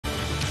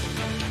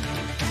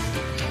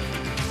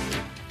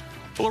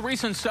Well, a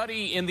recent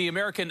study in the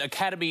American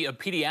Academy of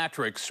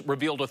Pediatrics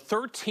revealed a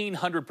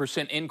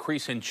 1,300%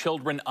 increase in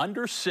children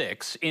under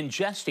 6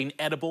 ingesting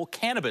edible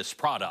cannabis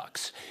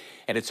products.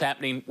 And it's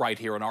happening right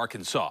here in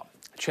Arkansas.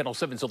 Channel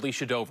 7's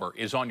Alicia Dover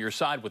is on your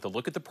side with a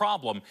look at the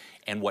problem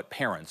and what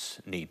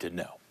parents need to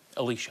know.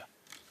 Alicia.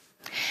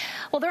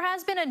 Well, there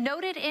has been a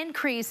noted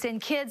increase in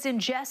kids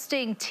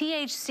ingesting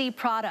THC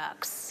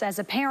products. As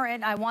a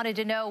parent, I wanted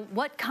to know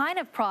what kind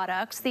of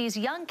products these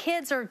young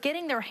kids are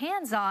getting their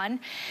hands on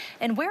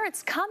and where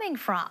it's coming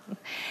from.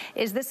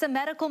 Is this a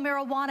medical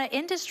marijuana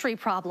industry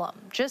problem,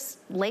 just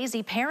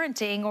lazy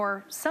parenting,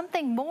 or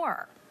something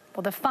more?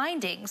 Well, the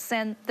findings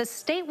and the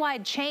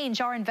statewide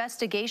change our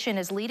investigation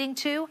is leading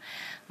to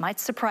might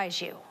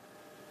surprise you.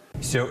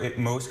 So it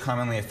most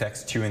commonly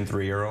affects 2- and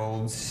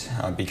 3-year-olds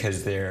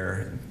because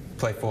they're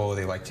playful,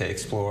 they like to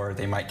explore.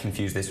 They might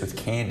confuse this with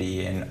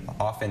candy, and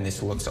often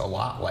this looks a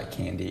lot like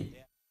candy.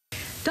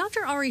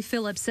 Dr. Ari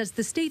Phillips says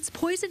the state's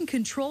Poison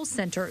Control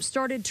Center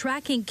started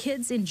tracking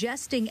kids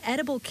ingesting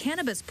edible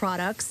cannabis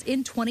products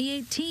in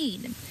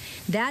 2018.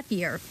 That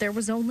year, there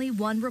was only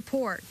one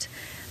report.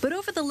 But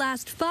over the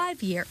last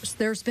 5 years,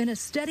 there's been a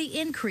steady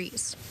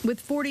increase, with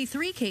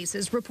 43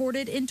 cases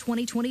reported in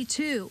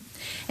 2022.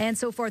 And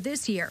so far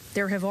this year,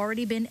 there have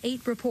already been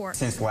 8 reports.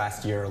 Since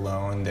last year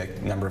alone, the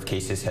number of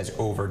cases has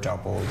over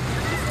doubled.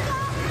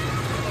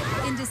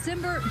 In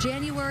December,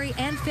 January,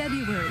 and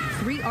February,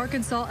 3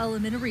 Arkansas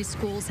elementary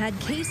schools had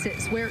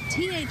cases where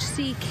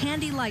THC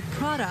candy-like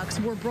products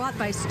were brought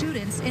by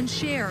students and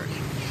shared.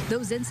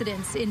 Those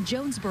incidents in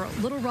Jonesboro,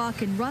 Little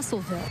Rock, and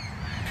Russellville.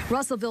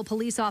 Russellville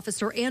police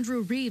officer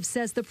Andrew Reeves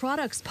says the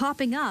products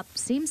popping up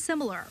seem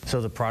similar. So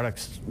the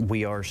products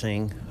we are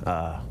seeing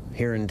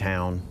here in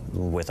town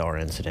with our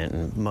incident,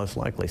 and most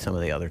likely some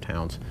of the other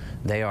towns,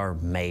 they are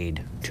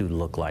made to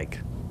look like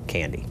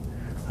candy.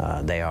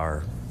 They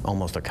are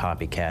almost a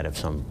copycat of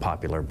some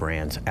popular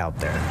brands out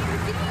there.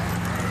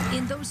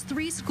 In those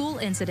 3 school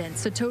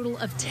incidents, a total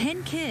of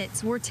 10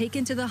 kids were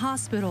taken to the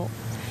hospital.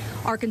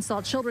 Arkansas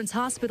Children's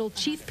Hospital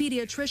Chief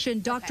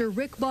Pediatrician Dr.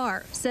 Rick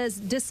Barr says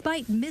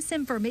despite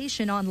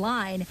misinformation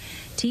online,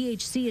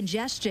 THC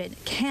ingestion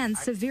can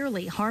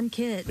severely harm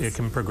kids. It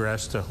can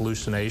progress to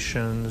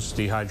hallucinations,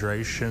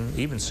 dehydration,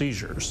 even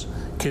seizures.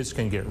 Kids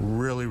can get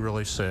really,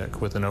 really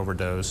sick with an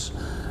overdose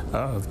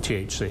of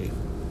THC.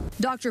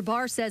 Dr.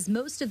 Barr says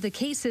most of the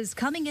cases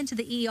coming into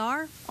the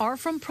ER are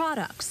from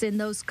products in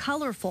those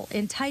colorful,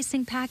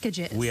 enticing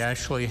packages. We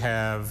actually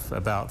have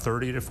about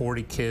 30 to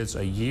 40 kids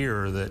a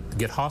year that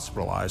get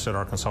hospitalized at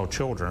Arkansas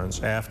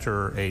Children's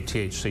after a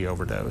THC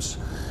overdose.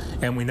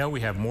 And we know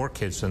we have more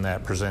kids than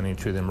that presenting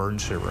to the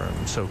emergency room.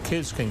 So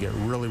kids can get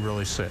really,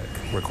 really sick,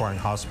 requiring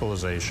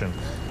hospitalization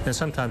and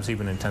sometimes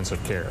even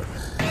intensive care.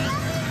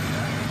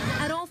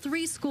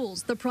 3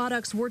 schools, the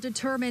products were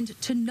determined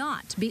to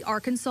not be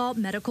Arkansas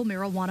medical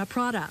marijuana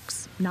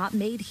products, not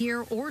made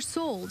here or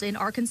sold in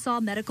Arkansas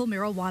medical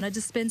marijuana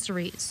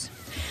dispensaries.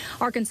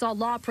 Arkansas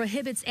law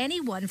prohibits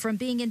anyone from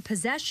being in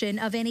possession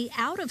of any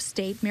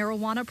out-of-state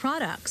marijuana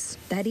products.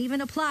 That even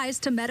applies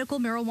to medical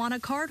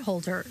marijuana card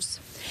holders.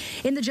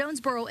 In the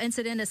Jonesboro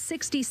incident, a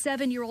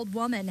 67-year-old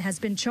woman has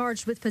been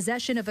charged with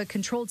possession of a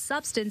controlled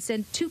substance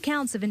and 2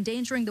 counts of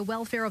endangering the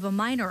welfare of a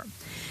minor.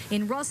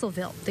 In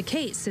Russellville, the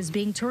case is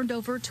being turned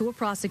over to a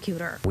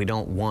prosecutor. We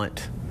don't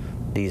want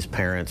these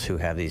parents who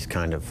have these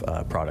kind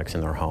of products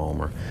in their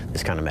home or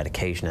this kind of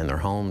medication in their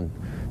home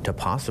to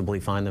possibly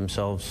find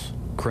themselves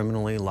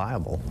criminally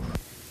liable.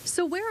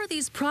 So where are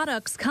these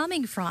products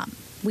coming from?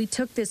 We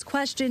took this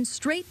question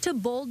straight to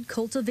Bold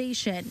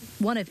Cultivation,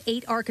 one of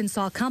 8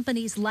 Arkansas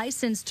companies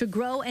licensed to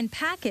grow and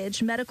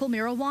package medical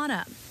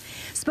marijuana.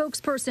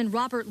 Spokesperson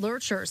Robert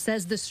Lurcher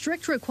says the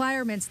strict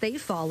requirements they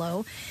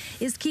follow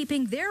is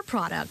keeping their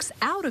products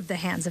out of the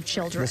hands of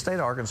children. The state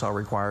of Arkansas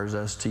requires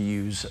us to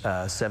use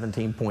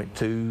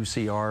 17.2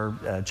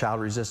 CR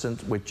child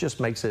resistant, which just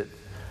makes it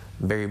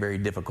very, very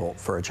difficult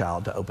for a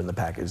child to open the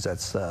package.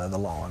 That's the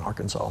law in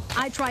Arkansas.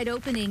 I tried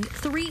opening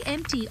 3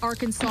 empty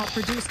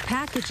Arkansas-produced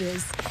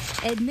packages.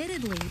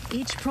 Admittedly,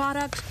 each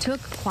product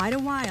took quite a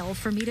while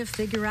for me to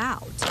figure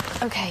out.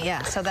 Okay,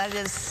 yeah, so that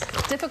is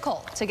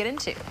difficult to get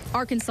into.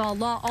 Arkansas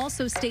law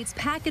also states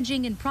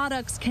packaging and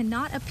products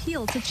cannot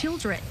appeal to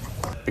children.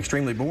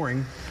 Extremely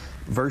boring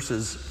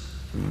versus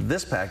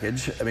this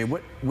package. I mean,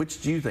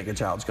 which do you think a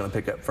child's going to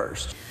pick up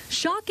first?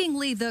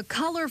 Shockingly, the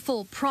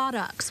colorful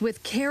products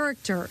with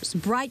characters,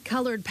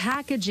 bright-colored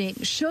packaging,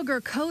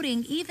 sugar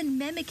coating, even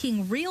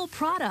mimicking real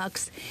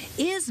products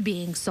is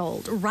being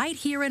sold right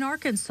here in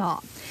Arkansas.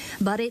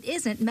 But it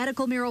isn't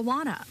medical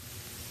marijuana.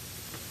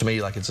 To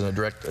me, like it's a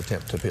direct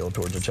attempt to appeal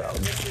towards a child.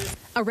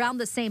 Around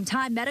the same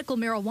time medical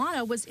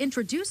marijuana was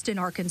introduced in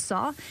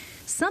Arkansas,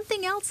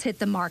 something else hit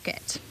the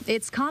market.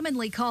 It's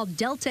commonly called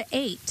Delta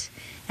 8.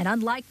 And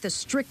unlike the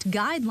strict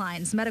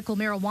guidelines medical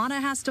marijuana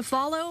has to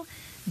follow,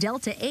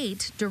 Delta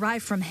 8,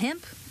 derived from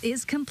hemp,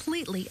 is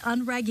completely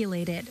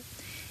unregulated.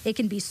 It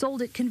can be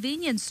sold at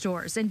convenience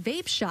stores and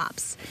vape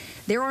shops.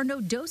 There are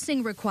no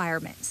dosing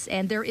requirements,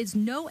 and there is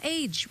no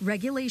age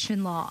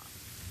regulation law.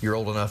 you're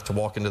old enough to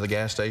walk into the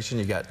gas station,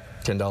 you got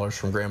 $10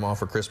 from grandma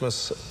for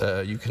Christmas,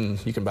 you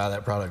can buy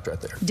that product right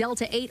there.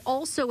 Delta 8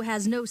 also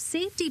has no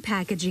safety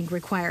packaging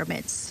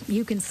requirements.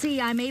 You can see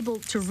I'm able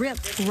to rip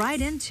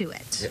right into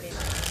it. Yep.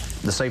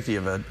 The safety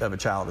of a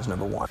child is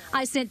number one.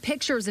 I sent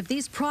pictures of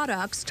these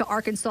products to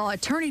Arkansas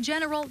Attorney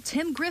General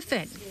Tim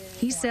Griffin.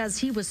 He says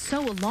he was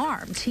so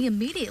alarmed, he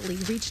immediately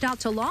reached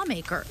out to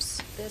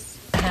lawmakers. This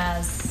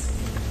has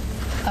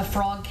a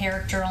frog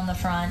character on the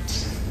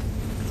front.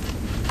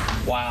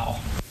 Wow.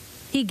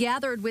 He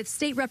gathered with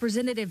State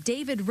Representative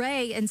David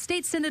Ray and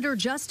State Senator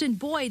Justin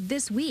Boyd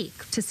this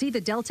week to see the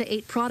Delta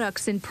 8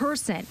 products in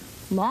person.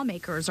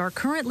 Lawmakers are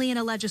currently in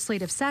a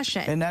legislative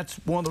session. And that's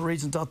one of the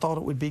reasons I thought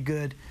it would be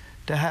good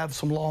to have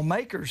some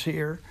lawmakers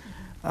here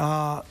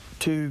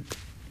to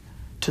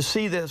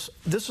see this.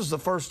 This is the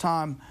first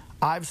time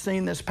I've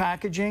seen this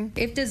packaging.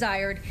 If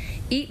desired,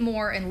 eat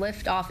more and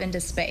lift off into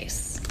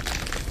space.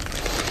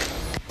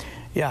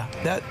 Yeah,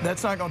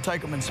 that's not going to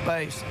take them in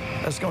space.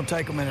 That's going to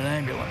take them in an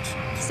ambulance.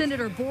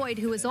 Senator Boyd,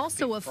 who is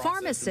also a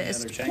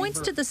pharmacist, points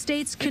to the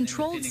state's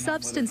controlled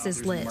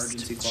substances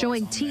list,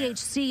 showing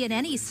THC and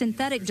any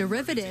synthetic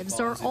derivatives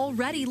are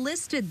already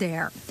listed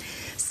there.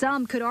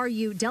 Some could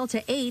argue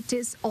Delta 8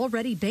 is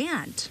already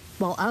banned,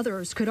 while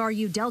others could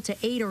argue Delta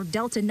 8 or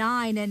Delta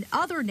 9 and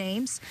other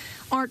names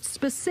aren't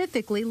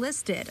specifically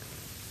listed.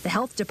 The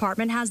health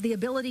department has the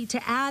ability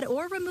to add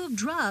or remove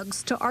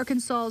drugs to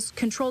Arkansas's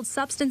controlled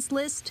substance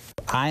list.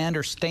 I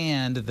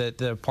understand that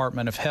the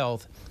Department of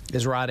Health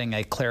is writing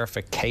a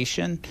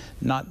clarification,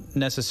 not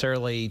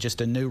necessarily just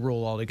a new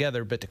rule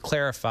altogether, but to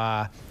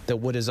clarify that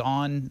what is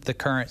on the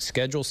current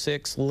Schedule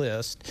 6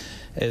 list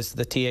as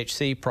the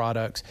THC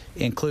products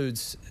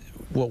includes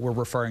what we're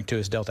referring to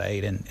as Delta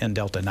 8 and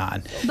Delta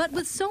 9. But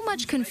with so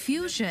much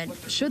confusion,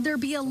 should there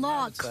be a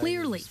law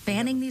clearly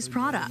banning these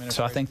products?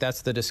 So I think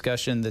that's the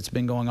discussion that's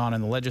been going on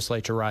in the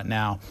legislature right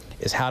now,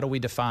 is how do we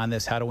define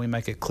this? How do we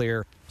make it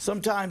clear?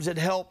 Sometimes it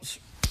helps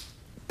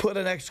put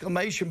an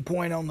exclamation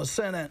point on the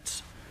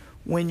sentence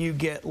when you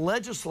get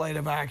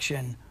legislative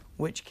action,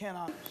 which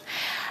cannot.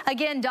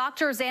 Again,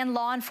 doctors and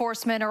law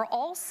enforcement are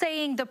all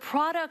saying the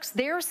products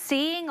they're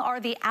seeing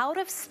are the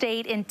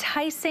out-of-state,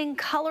 enticing,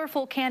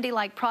 colorful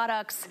candy-like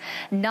products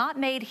not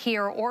made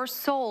here or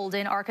sold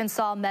in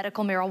Arkansas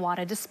medical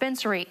marijuana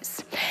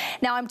dispensaries.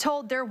 Now, I'm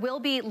told there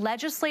will be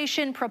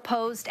legislation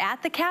proposed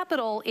at the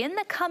Capitol in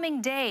the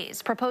coming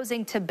days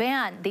proposing to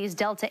ban these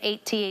Delta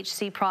 8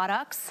 THC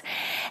products.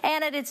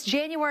 And at its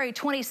January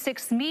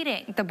 26th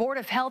meeting, the Board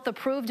of Health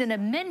approved an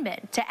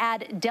amendment to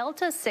add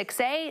Delta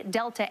 6A,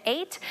 Delta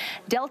 8,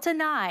 Delta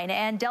 9,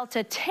 and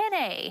Delta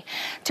 10A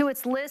to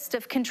its list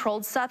of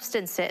controlled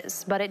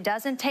substances, but it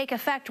doesn't take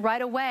effect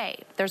right away.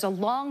 There's a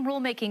long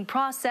rulemaking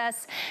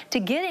process to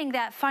getting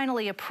that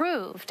finally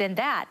approved, and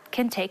that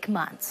can take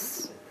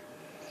months.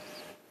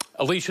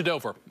 Alicia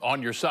Dover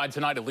on your side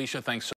tonight. Alicia, thanks so much.